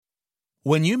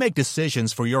When you make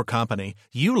decisions for your company,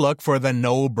 you look for the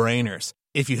no-brainers.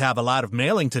 If you have a lot of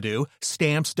mailing to do,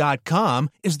 Stamps.com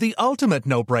is the ultimate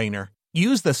no-brainer.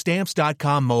 Use the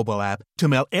Stamps.com mobile app to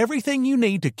mail everything you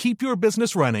need to keep your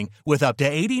business running with up to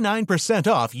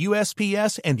 89% off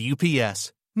USPS and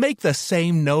UPS. Make the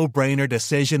same no-brainer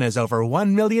decision as over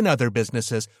 1 million other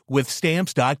businesses with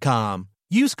Stamps.com.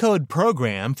 Use code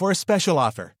PROGRAM for a special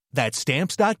offer. That's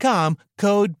Stamps.com,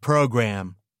 code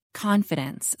PROGRAM.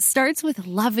 Confidence starts with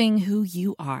loving who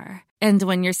you are. And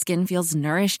when your skin feels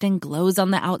nourished and glows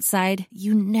on the outside,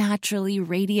 you naturally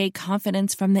radiate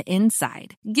confidence from the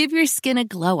inside. Give your skin a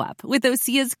glow up with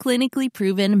Osea's clinically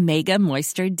proven Mega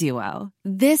Moisture Duo.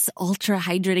 This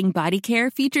ultra-hydrating body care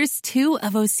features 2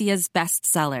 of Osea's best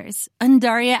sellers,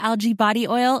 Undaria Algae Body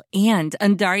Oil and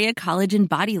Undaria Collagen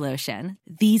Body Lotion.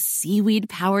 These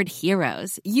seaweed-powered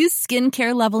heroes use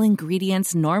skincare-level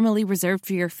ingredients normally reserved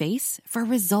for your face for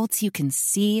results you can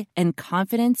see and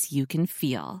confidence you can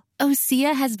feel.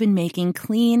 Osea has been making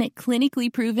clean,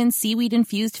 clinically proven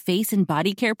seaweed-infused face and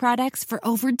body care products for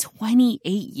over 28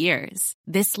 years.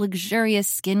 This luxurious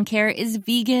skincare is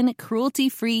vegan,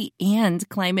 cruelty-free, and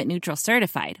climate-neutral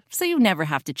certified, so you never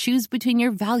have to choose between your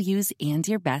values and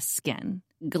your best skin.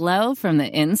 Glow from the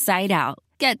inside out.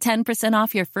 Get 10%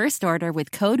 off your first order with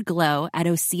code GLOW at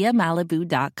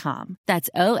OseaMalibu.com.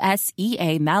 That's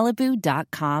OSEA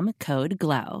Malibu.com, code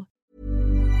GLOW.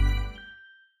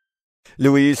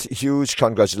 Louise, huge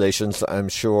congratulations. I'm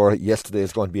sure yesterday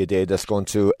is going to be a day that's going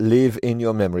to live in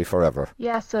your memory forever.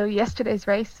 Yeah, so yesterday's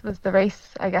race was the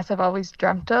race I guess I've always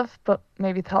dreamt of, but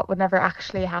maybe thought would never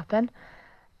actually happen.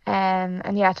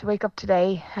 And yeah, to wake up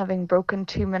today having broken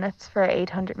 2 minutes for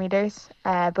 800 metres,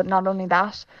 but not only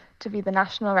that, to be the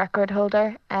national record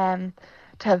holder,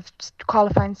 to have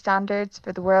qualifying standards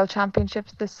for the World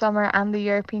Championships this summer and the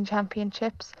European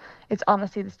Championships. It's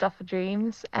honestly the stuff of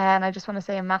dreams. And I just want to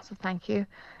say a massive thank you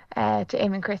to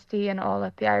Eamon Christie and all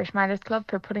at the Irish Milers Club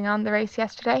for putting on the race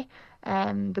yesterday.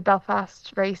 The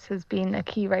Belfast race has been a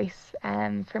key race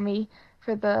for me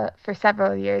for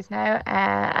several years now,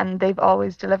 and they've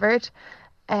always delivered.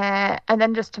 And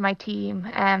then just to my team,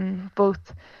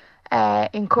 both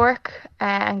in Cork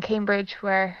and Cambridge,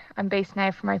 where I'm based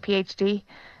now for my PhD.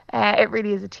 It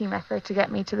really is a team effort to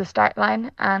get me to the start line,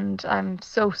 and I'm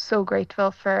so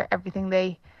grateful for everything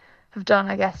they have done,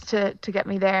 I guess, to get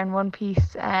me there in one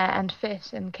piece and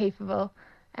fit and capable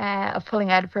of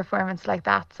pulling out a performance like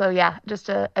that. So yeah, just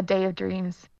a day of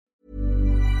dreams.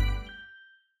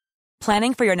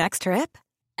 Planning for your next trip?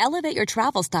 Elevate your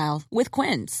travel style with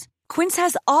Quince. Quince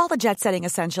has all the jet-setting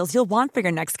essentials you'll want for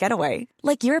your next getaway,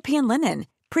 like European linen,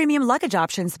 premium luggage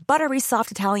options, buttery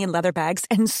soft Italian leather bags,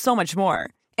 and so much more.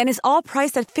 And is all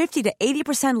priced at 50 to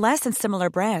 80% less than similar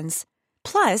brands.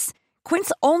 Plus,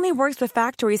 Quince only works with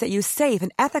factories that use safe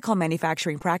and ethical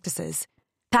manufacturing practices.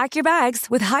 Pack your bags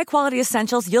with high-quality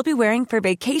essentials you'll be wearing for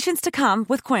vacations to come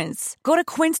with Quince. Go to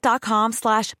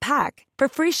quince.com/pack for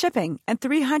free shipping and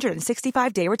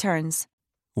 365-day returns.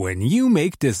 When you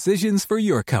make decisions for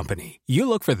your company, you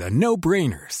look for the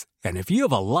no-brainers. And if you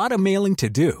have a lot of mailing to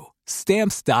do,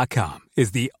 Stamps.com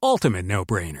is the ultimate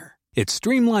no-brainer. It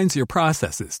streamlines your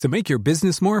processes to make your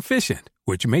business more efficient,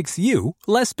 which makes you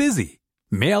less busy.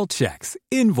 Mail checks,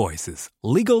 invoices,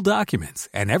 legal documents,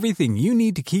 and everything you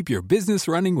need to keep your business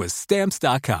running with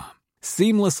Stamps.com.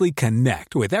 Seamlessly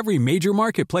connect with every major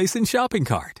marketplace and shopping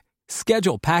cart.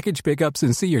 Schedule package pickups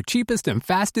and see your cheapest and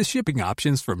fastest shipping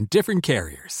options from different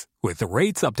carriers, with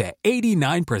rates up to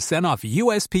 89% off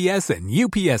USPS and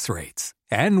UPS rates.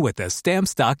 And with the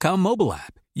Stamps.com mobile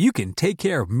app, you can take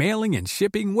care of mailing and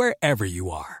shipping wherever you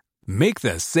are. Make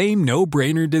the same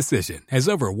no-brainer decision as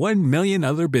over 1 million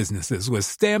other businesses with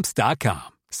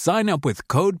Stamps.com. Sign up with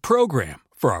code PROGRAM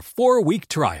for a 4-week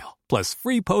trial, plus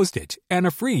free postage and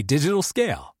a free digital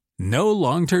scale. No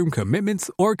long-term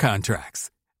commitments or contracts.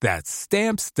 That's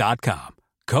Stamps.com.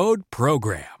 Code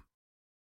PROGRAM.